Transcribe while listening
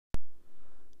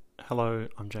Hello,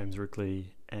 I'm James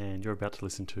Wrigley, and you're about to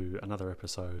listen to another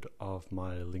episode of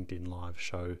my LinkedIn Live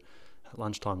show,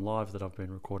 Lunchtime Live, that I've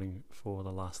been recording for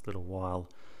the last little while.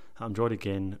 I'm joined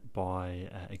again by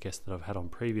a guest that I've had on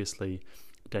previously,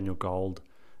 Daniel Gold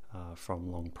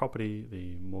from Long Property,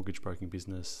 the mortgage broking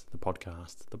business, the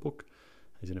podcast, the book.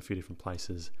 He's in a few different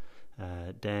places.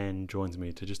 Dan joins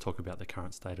me to just talk about the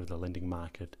current state of the lending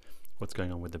market, what's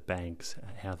going on with the banks,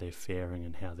 how they're faring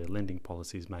and how their lending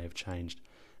policies may have changed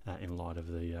in light of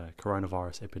the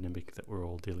coronavirus epidemic that we're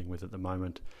all dealing with at the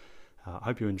moment. I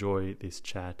hope you enjoy this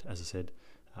chat. As I said,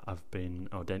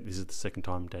 this is the second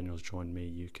time Daniel's joined me.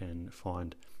 You can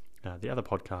find the other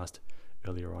podcast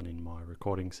earlier on in my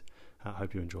recordings. I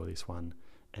hope you enjoy this one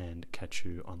and catch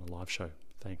you on the live show.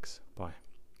 Thanks. Bye.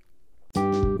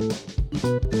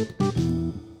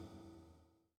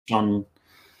 On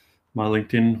my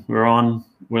LinkedIn,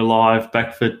 we're live,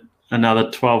 back for another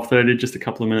 12:30, just a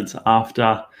couple of minutes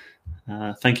after.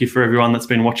 Thank you for everyone that's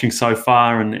been watching so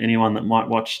far and anyone that might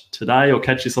watch today or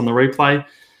catch this on the replay.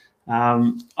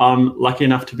 I'm lucky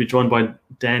enough to be joined by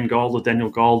Dan Gold or Daniel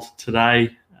Gold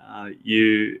today.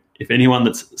 If anyone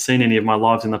that's seen any of my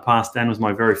lives in the past, Dan was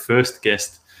my very first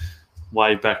guest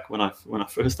way back when I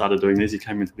first started doing this. He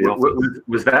came into the office.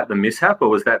 Was that the mishap or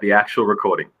was that the actual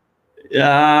recording?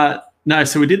 No,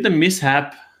 so we did the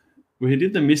mishap.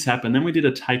 And then we did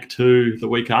a take two the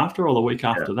week after or the week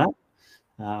after that.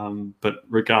 But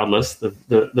regardless,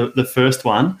 the first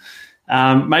one.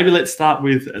 Maybe let's start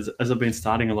with, as I've been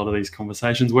starting a lot of these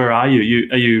conversations, where are you?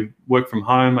 Are you work from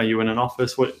home? Are you in an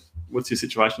office? What's your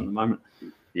situation at the moment?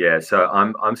 Yeah, so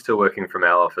I'm still working from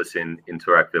our office in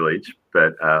Toorak Village,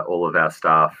 but all of our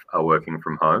staff are working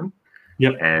from home.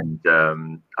 Yep. And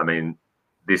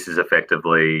this is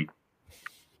effectively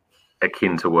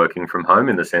akin to working from home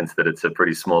in the sense that it's a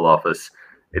pretty small office.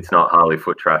 It's not highly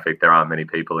foot traffic. There aren't many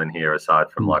people in here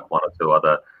aside from like one or two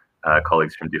other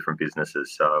colleagues from different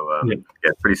businesses. So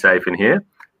it's pretty safe in here,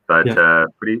 but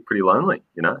pretty lonely.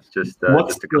 You know, it's just a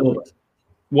couple of us.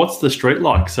 What's the street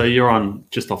like? So you're on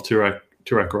just off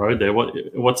Toorak Road there.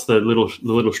 What's the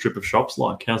little strip of shops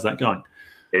like? How's that going?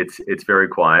 It's very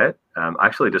quiet. I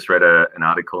actually just read an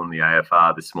article in the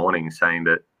AFR this morning saying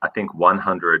that I think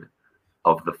 100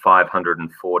 of the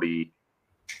 540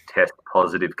 test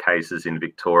positive cases in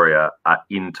Victoria are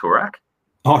in Toorak.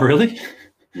 Oh, really?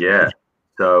 Yeah.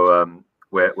 So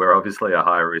we're obviously a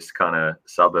high risk kind of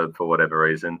suburb for whatever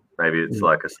reason. Maybe it's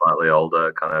like a slightly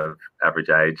older kind of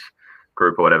average age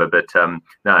group or whatever. But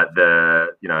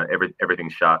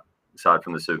everything's shut aside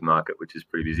from the supermarket, which is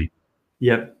pretty busy.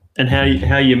 Yep. And how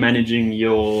are you managing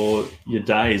your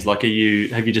days? Like, have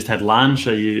you just had lunch?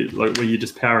 Were you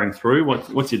just powering through?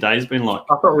 What's your days been like?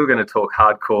 I thought we were going to talk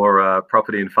hardcore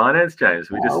property and finance, James.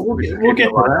 We'll get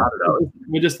to that.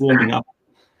 We're just warming up.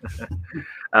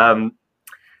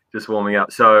 Just warming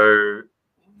up. So,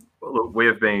 look, we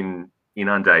have been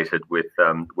inundated with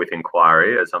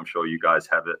inquiry, as I'm sure you guys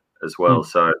have it as well.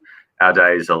 So, our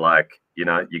days are like,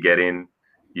 you get in.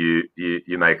 You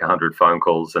make 100 phone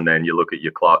calls and then you look at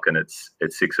your clock and it's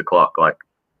 6 o'clock. Like,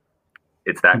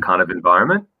 it's that kind of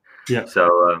environment. Yeah. So,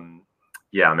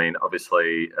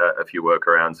 obviously a few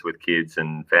workarounds with kids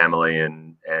and family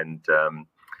and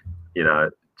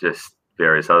just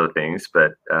various other things.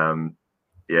 But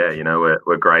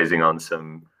we're grazing on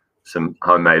some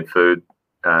homemade food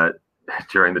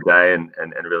during the day and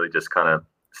really just kind of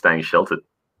staying sheltered.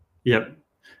 Yep.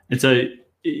 And so,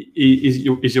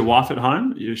 Is your wife at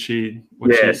home?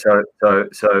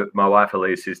 So my wife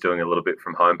Elise is doing a little bit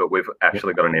from home, but we've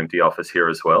actually got an empty office here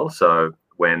as well. So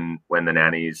when the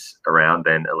nanny's around,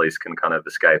 then Elise can kind of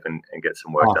escape and get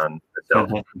some work done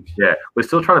herself. Yeah, we're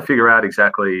still trying to figure out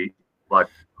exactly like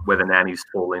whether nannies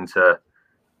fall into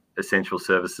essential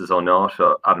services or not.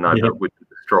 Or, I don't know, but we're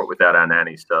distraught without our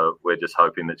nanny, so we're just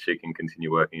hoping that she can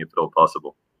continue working if at all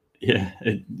possible. Yeah,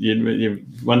 you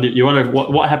wonder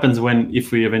what happens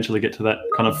if we eventually get to that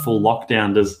kind of full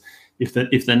lockdown. If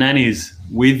the nanny's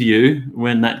with you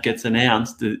when that gets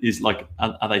announced,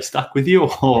 are they stuck with you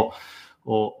or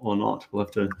not? We'll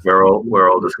have to. We're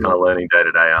all just kind of learning day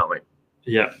to day, aren't we?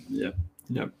 Yeah.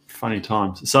 Funny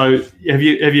times. So have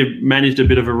you managed a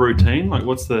bit of a routine? Like,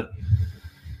 what's the?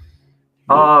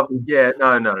 No.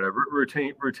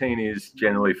 Routine is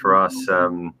generally for us.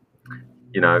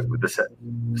 With the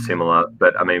similar,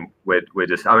 but we're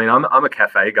just. I'm a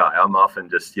cafe guy. I'm often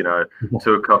just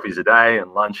 2 coffees a day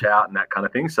and lunch out and that kind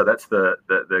of thing. So that's the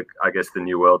I guess the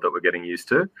new world that we're getting used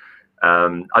to.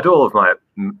 I do all of my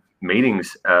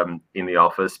meetings in the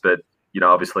office, but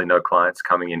obviously no clients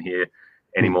coming in here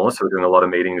anymore. So we're doing a lot of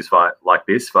meetings via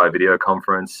video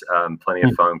conference, plenty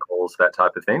of phone calls, that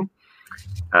type of thing.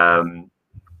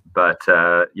 But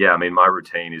yeah, I mean, my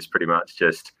routine is pretty much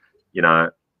just, you know,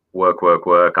 work, work,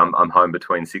 work. I'm home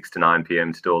between 6 to 9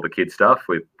 p.m. to do all the kid stuff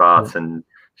with baths and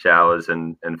showers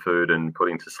and food and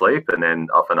putting to sleep. And then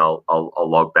often I'll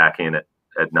log back in at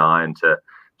 9 to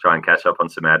try and catch up on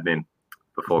some admin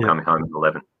before coming home at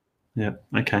 11. Yeah.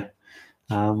 Okay.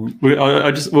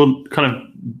 We'll kind of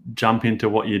jump into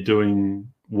what you're doing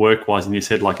work-wise, and you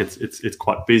said like it's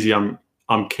quite busy. I'm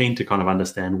keen to kind of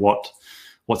understand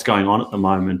what's going on at the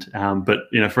moment. But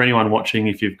you know, for anyone watching,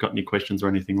 if you've got any questions or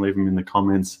anything, leave them in the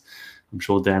comments. I'm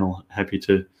sure Dan will happy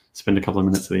to spend a couple of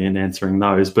minutes at the end answering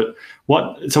those. But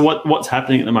what's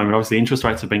happening at the moment? Obviously, interest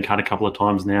rates have been cut a couple of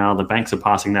times now. The banks are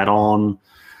passing that on.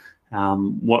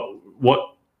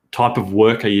 What type of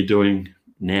work are you doing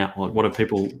now? What are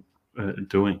people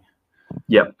doing?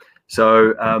 Yep.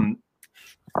 So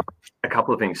a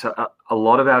couple of things. So a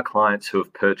lot of our clients who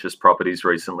have purchased properties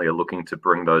recently are looking to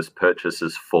bring those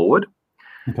purchases forward,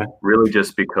 really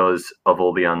just because of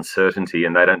all the uncertainty,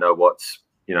 and they don't know what's,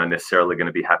 you know, necessarily going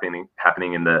to be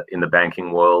happening in the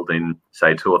banking world in,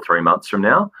 say, 2 or 3 months from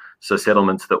now. So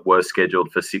settlements that were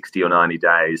scheduled for 60 or 90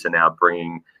 days are now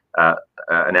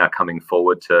coming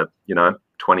forward to, you know,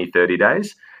 20, 30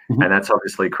 days. And that's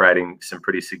obviously creating some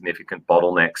pretty significant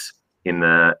bottlenecks in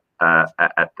the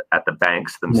at the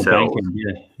banks themselves.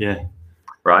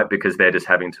 Right, because they're just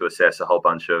having to assess a whole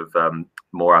bunch of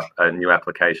more new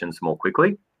applications more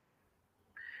quickly.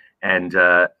 And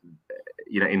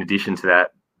you know, in addition to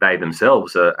that, they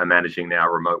themselves are managing now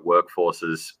remote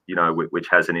workforces, you know, which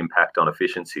has an impact on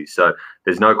efficiency. So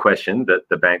there's no question that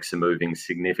the banks are moving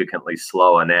significantly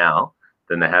slower now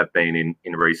than they have been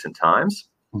in recent times.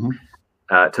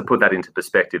 To put that into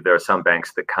perspective, there are some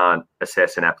banks that can't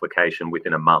assess an application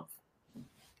within a month.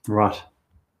 Right.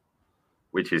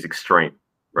 Which is extreme,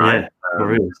 right? Yeah,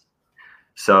 it is.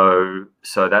 So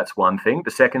that's one thing.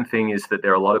 The second thing is that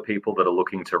there are a lot of people that are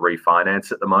looking to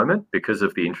refinance at the moment because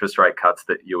of the interest rate cuts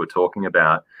that you were talking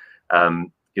about.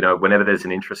 You know, whenever there's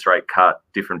an interest rate cut,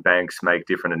 different banks make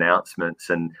different announcements,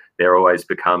 and there always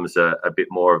becomes a bit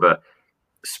more of a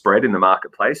spread in the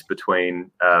marketplace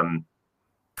between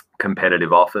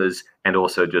competitive offers and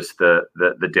also just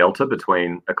the delta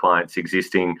between a client's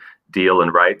existing deal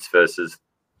and rates versus,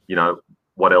 you know,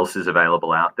 what else is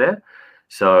available out there.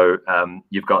 So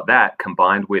you've got that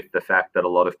combined with the fact that a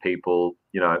lot of people,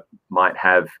 you know, might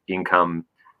have income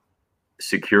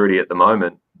security at the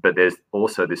moment, but there's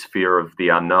also this fear of the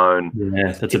unknown.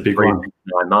 Yeah, that's a big one.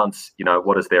 9 months, you know,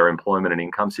 what does their employment and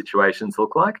income situations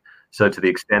look like? So to the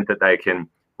extent that they can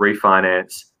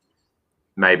refinance,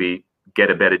 maybe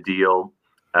get a better deal,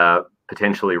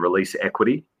 potentially release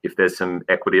equity if there's some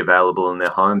equity available in their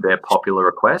home, they're popular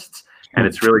requests. And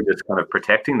it's really just kind of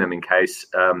protecting them in case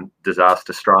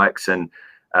disaster strikes and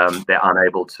they're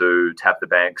unable to tap the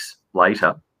banks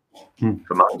later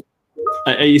for money.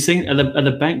 Are you seeing, do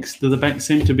the banks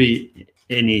seem to be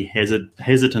any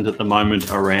hesitant at the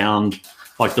moment around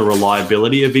like the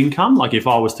reliability of income? Like if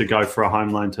I was to go for a home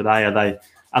loan today,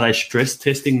 are they stress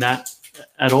testing that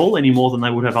at all any more than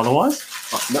they would have otherwise?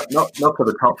 Not for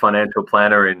the top financial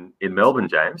planner in Melbourne,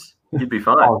 James. You'd be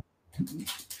fine.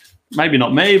 Maybe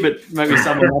not me, but maybe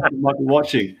someone else might be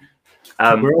watching.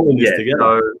 We're all in this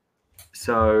together.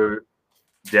 So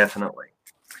definitely.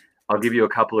 I'll give you a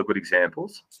couple of good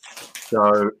examples.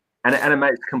 So, and it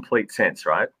makes complete sense,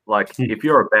 right? Like if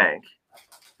you're a bank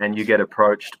and you get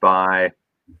approached by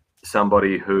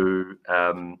somebody who,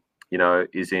 you know,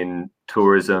 is in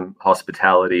tourism,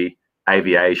 hospitality,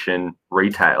 aviation,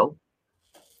 retail,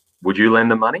 would you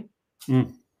lend them money? Yep.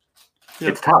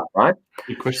 It's tough, right?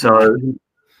 Good question.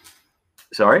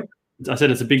 Sorry? I said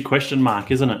it's a big question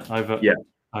mark, isn't it, over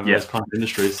those kind of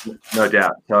industries? No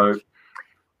doubt. So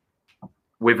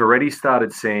we've already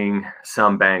started seeing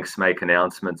some banks make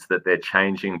announcements that they're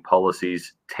changing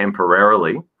policies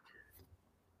temporarily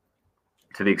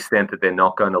to the extent that they're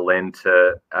not going to lend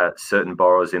to certain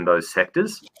borrowers in those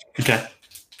sectors. Okay.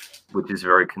 Which is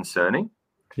very concerning.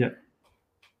 Yeah.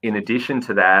 In addition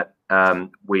to that,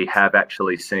 we have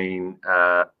actually seen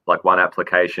like one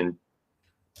application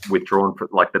withdrawn,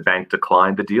 like the bank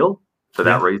declined the deal for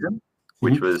that reason,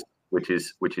 which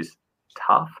is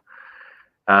tough.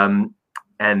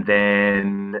 And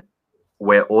then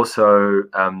we're also,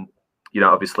 you know,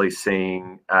 obviously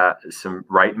seeing some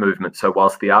rate movement. So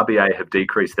whilst the RBA have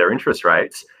decreased their interest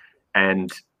rates,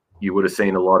 and you would have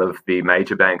seen a lot of the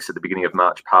major banks at the beginning of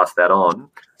March pass that on,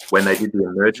 when they did the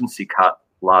emergency cut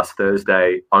last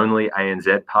Thursday, only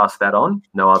ANZ passed that on,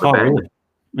 no other bank. Really?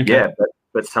 Okay. Yeah,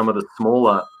 but some of the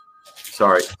smaller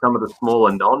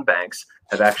non-banks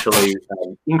have actually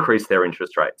increased their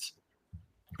interest rates.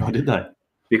 Oh, did they?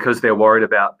 because they're worried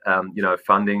about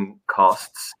funding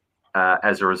costs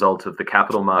as a result of the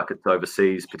capital markets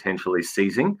overseas potentially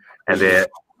seizing, and they're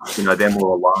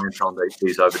more reliant on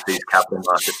these overseas capital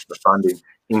markets for funding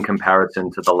in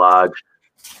comparison to the large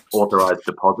authorised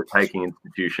deposit-taking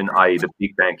institution, i.e. the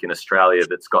big bank in Australia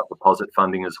that's got deposit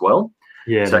funding as well.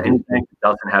 Yeah. So any bank that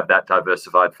doesn't have that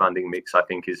diversified funding mix, I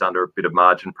think, is under a bit of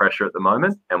margin pressure at the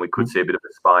moment, and we could see a bit of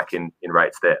a spike in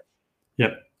rates there.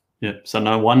 Yep. So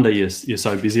no wonder you're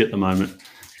so busy at the moment.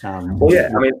 Well,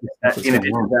 yeah, I mean, in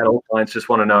addition to that, all clients just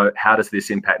want to know, how does this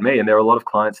impact me? And there are a lot of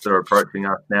clients that are approaching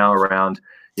us now around,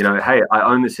 hey, I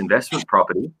own this investment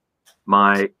property.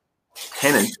 My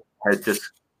tenant has just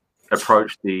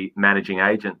approached the managing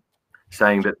agent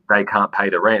saying that they can't pay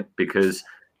the rent because,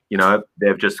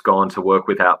 they've just gone to work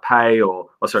without pay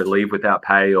leave without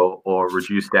pay or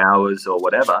reduced hours or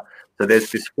whatever. So there's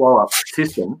this flow-up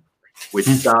system which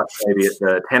starts maybe at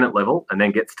the tenant level and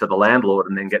then gets to the landlord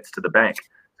and then gets to the bank.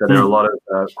 So there are a lot of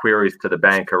queries to the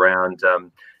bank around,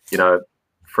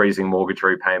 freezing mortgage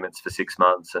repayments for 6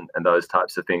 months and those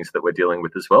types of things that we're dealing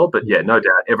with as well. But yeah, no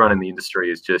doubt, everyone in the industry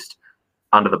is just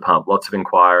under the pump. Lots of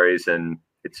inquiries, and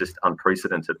it's just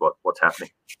unprecedented what's happening.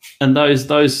 And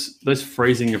those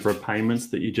freezing of repayments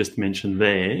that you just mentioned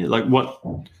there, like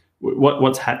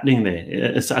what's happening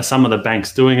there? Are some of the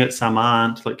banks doing it? Some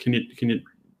aren't. Like, can you?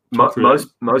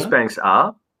 Most banks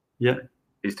are. Yeah. Are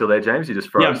you still there, James? You just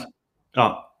froze. Yeah.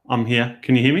 Oh, I'm here.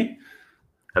 Can you hear me?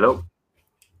 Hello.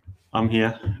 I'm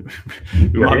here.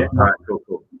 All right,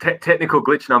 cool. Technical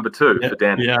glitch number 2 for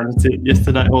Dan. Yeah, that's it.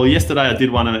 Yesterday I did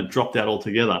one and it dropped out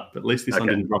altogether, but at least this one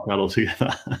didn't drop out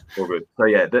altogether. All good. So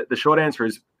yeah, the short answer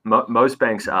is most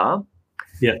banks are.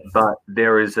 Yeah. But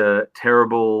there is a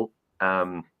terrible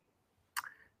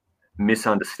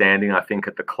misunderstanding, I think,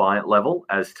 at the client level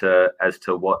as to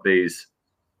what these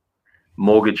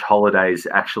mortgage holidays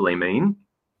actually mean.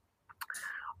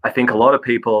 I think a lot of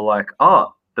people are like,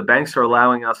 oh, the banks are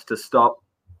allowing us to stop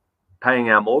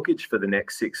paying our mortgage for the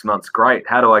next 6 months. Great.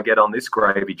 How do I get on this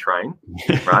gravy train?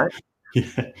 Right?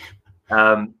 Yeah.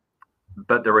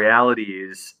 But the reality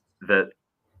is that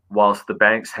whilst the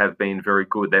banks have been very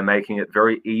good, they're making it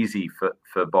very easy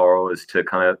for borrowers to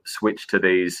kind of switch to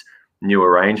these new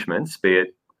arrangements, be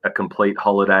it a complete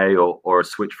holiday or a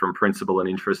switch from principal and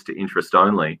interest to interest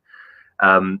only.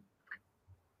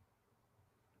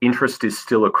 Interest is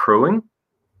still accruing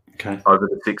over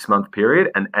the 6 month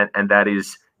period, and that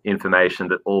is information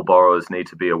that all borrowers need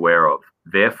to be aware of.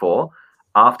 Therefore,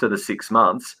 after the 6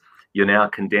 months, you're now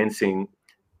condensing,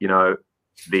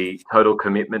 the total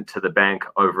commitment to the bank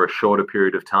over a shorter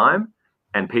period of time,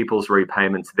 and people's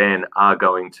repayments then are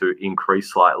going to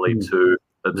increase slightly to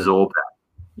absorb that.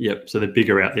 Yep. So they're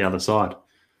bigger out the other side.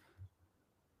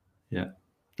 Yeah.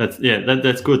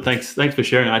 That's good. Thanks for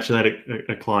sharing. I actually had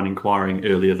a client inquiring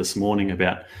earlier this morning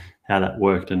about how that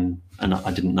worked, and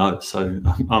I didn't know. So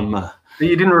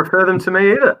You didn't refer them to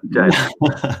me either, James.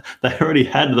 They already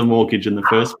had the mortgage in the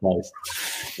first place.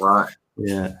 Right.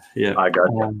 Yeah. I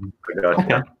got you.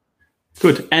 Okay.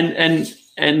 Good. And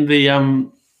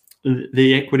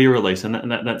the equity release,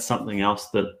 and that's something else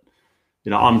that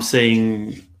I'm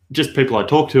seeing. Just people I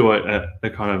talk to are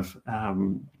kind of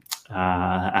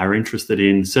are interested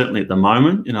in. Certainly at the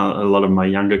moment, a lot of my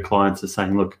younger clients are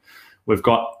saying, look, we've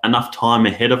got enough time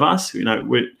ahead of us.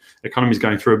 The economy is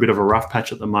going through a bit of a rough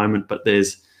patch at the moment, but they're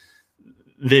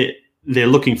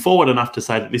looking forward enough to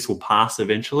say that this will pass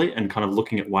eventually, and kind of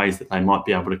looking at ways that they might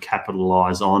be able to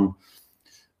capitalise on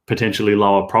potentially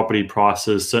lower property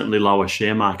prices, certainly lower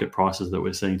share market prices that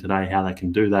we're seeing today, how they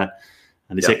can do that.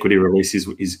 And this equity release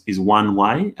is one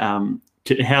way.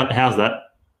 How's that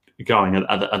going?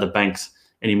 Are the banks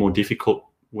any more difficult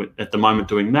at the moment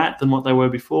doing that than what they were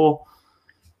before?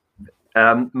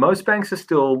 Most banks are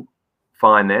still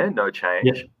fine there, no change.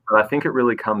 Yeah. But I think it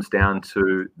really comes down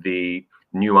to the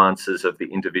nuances of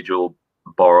the individual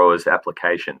borrower's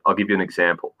application. I'll give you an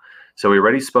example. So we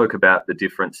already spoke about the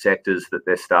different sectors that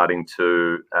they're starting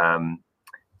to,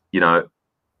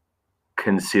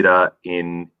 consider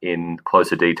in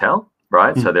closer detail,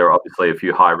 right? So there are obviously a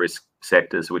few high-risk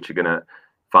sectors which are going to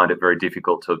find it very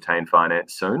difficult to obtain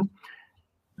finance soon.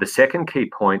 The second key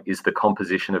point is the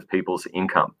composition of people's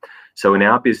income. So in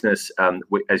our business,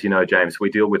 as you know, James,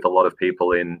 we deal with a lot of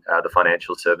people in the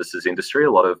financial services industry,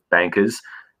 a lot of bankers,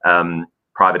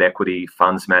 private equity,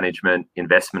 funds management,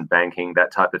 investment banking,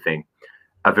 that type of thing.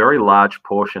 A very large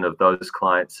portion of those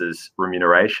clients'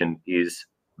 remuneration is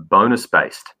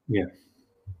bonus-based. Yeah.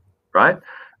 Right?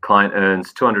 Client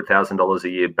earns $200,000 a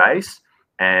year base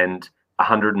and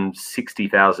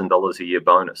 $160,000 a year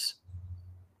bonus.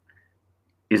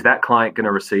 Is that client going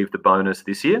to receive the bonus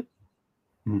this year?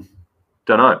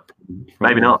 Don't know. Maybe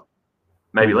Probably. not.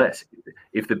 Maybe Mm. less.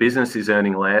 If the business is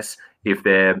earning less, if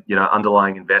their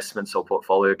underlying investments or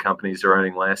portfolio companies are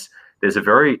earning less, there's a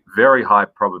very, very high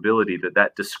probability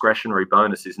that discretionary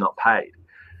bonus is not paid.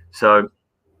 So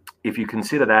if you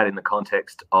consider that in the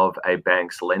context of a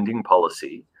bank's lending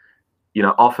policy,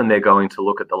 often they're going to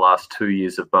look at the last 2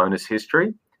 years of bonus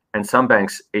history, and some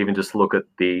banks even just look at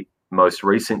the most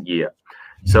recent year.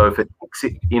 So if it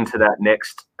takes into that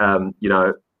next,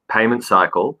 payment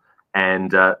cycle,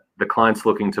 and the client's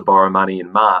looking to borrow money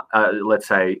in March, let's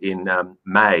say in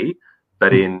May,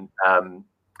 but in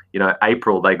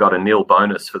April they got a nil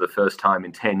bonus for the first time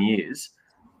in 10 years,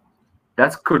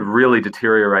 that could really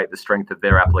deteriorate the strength of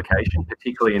their application,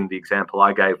 particularly in the example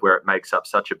I gave where it makes up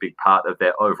such a big part of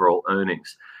their overall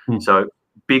earnings. So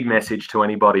big message to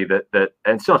anybody that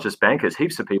and it's not just bankers,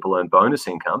 heaps of people earn bonus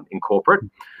income in corporate,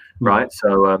 right?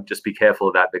 So just be careful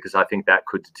of that, because I think that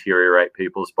could deteriorate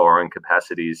people's borrowing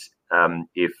capacities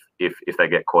if they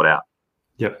get caught out.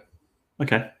 Yep.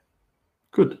 Okay.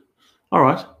 Good. All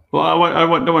right. Well, I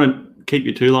don't want to keep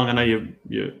you too long. I know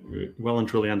you're well and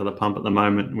truly under the pump at the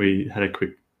moment. We had a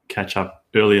quick catch up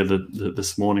earlier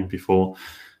this morning before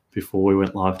we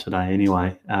went live today.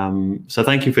 Anyway, so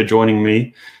thank you for joining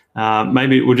me.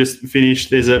 Maybe we'll just finish.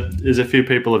 There's a few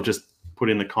people have just put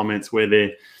in the comments where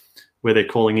they're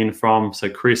calling in from. So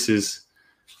Chris is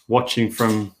watching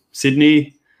from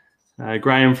Sydney.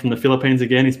 Graham from the Philippines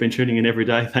again. He's been tuning in every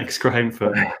day. Thanks, Graham,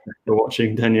 for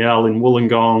watching. Danielle in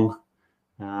Wollongong.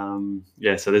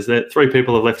 So there's 3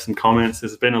 people have left some comments.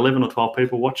 There's been 11 or 12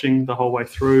 people watching the whole way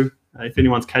through. If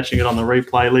anyone's catching it on the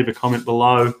replay, leave a comment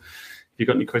below. If you've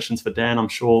got any questions for Dan, I'm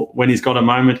sure when he's got a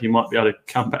moment, he might be able to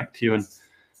come back to you and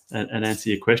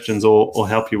answer your questions or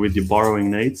help you with your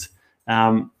borrowing needs.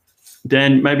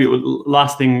 Dan, maybe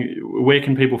last thing, where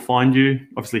can people find you?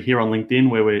 Obviously here on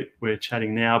LinkedIn where we're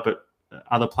chatting now, but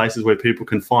other places where people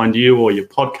can find you or your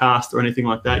podcast or anything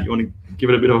like that. You want to give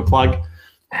it a bit of a plug?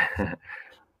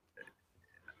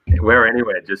 We're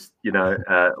anywhere, just,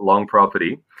 Long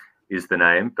Property is the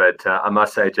name. But I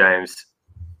must say, James,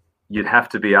 you'd have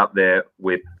to be up there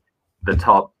with the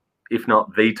top, if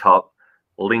not the top,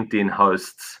 LinkedIn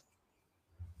hosts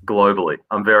globally.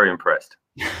 I'm very impressed.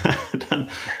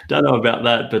 don't know about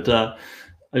that, but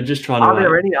I'm just trying to. Are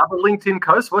there any other LinkedIn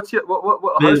hosts? What's your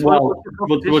host?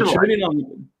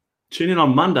 Tune in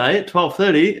on Monday at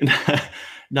 12:30.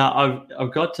 No,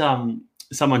 I've got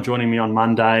someone joining me on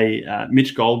Monday.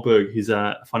 Mitch Goldberg. He's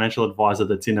a financial advisor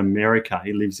that's in America.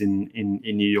 He lives in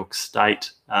New York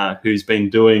State. Who's been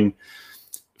doing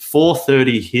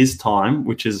 4:30 his time,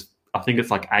 which is I think it's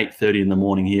like 8:30 in the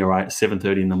morning here, right?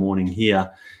 7:30 in the morning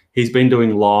here. He's been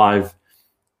doing live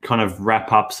kind of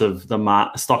wrap ups of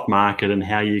the stock market and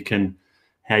how you can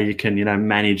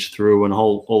manage through and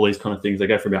all these kind of things. They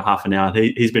go for about half an hour.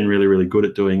 He's been really, really good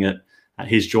at doing it.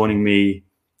 He's joining me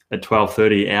at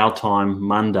 12:30 our time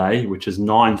Monday, which is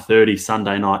 9:30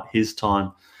 Sunday night his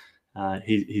time.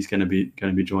 He's going to be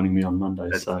joining me on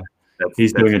Monday. So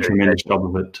he's doing a tremendous job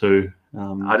of it too.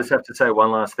 I just have to say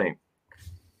one last thing.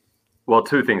 Well,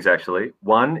 2 things actually.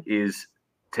 One is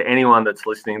to anyone that's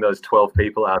listening, those 12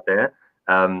 people out there,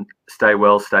 stay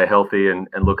well, stay healthy, and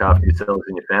look after yourselves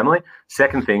and your family.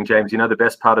 Second thing, James, the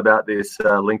best part about this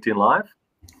LinkedIn Live?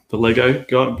 The Lego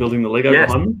guy building the Lego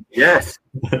behind me? Yes,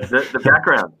 the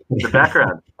background. The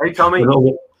background. Hey, Tommy. And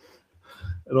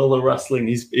all the rustling.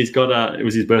 He's got it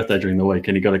was his birthday during the week,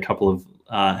 and he got a couple of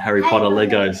Harry Potter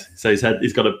Legos. So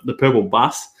he's got the purple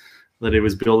bus that he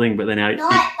was building, but then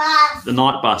the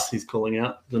night bus he's calling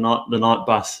out the night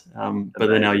bus. But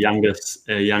then our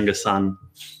younger son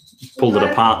pulled it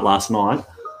apart last night,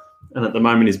 and at the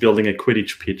moment he's building a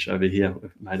Quidditch pitch over here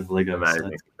made of Lego.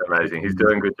 Amazing. He's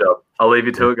doing a good job. I'll leave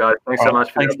you to it, guys. Thanks so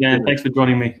much. Thanks, Dan. Thanks for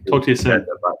joining me. Talk to you soon.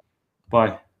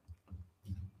 Bye.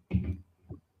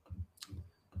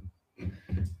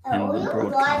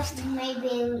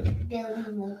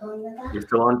 You're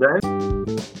still on, James?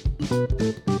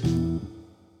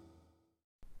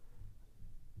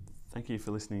 Thank you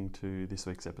for listening to this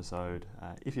week's episode.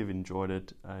 If you've enjoyed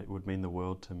it, it would mean the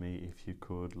world to me if you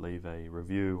could leave a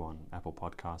review on Apple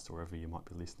Podcasts or wherever you might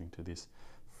be listening to this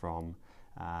from.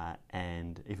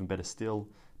 And even better still,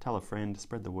 tell a friend,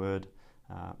 spread the word.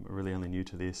 We're really only new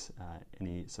to this.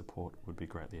 Any support would be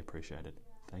greatly appreciated.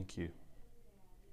 Thank you.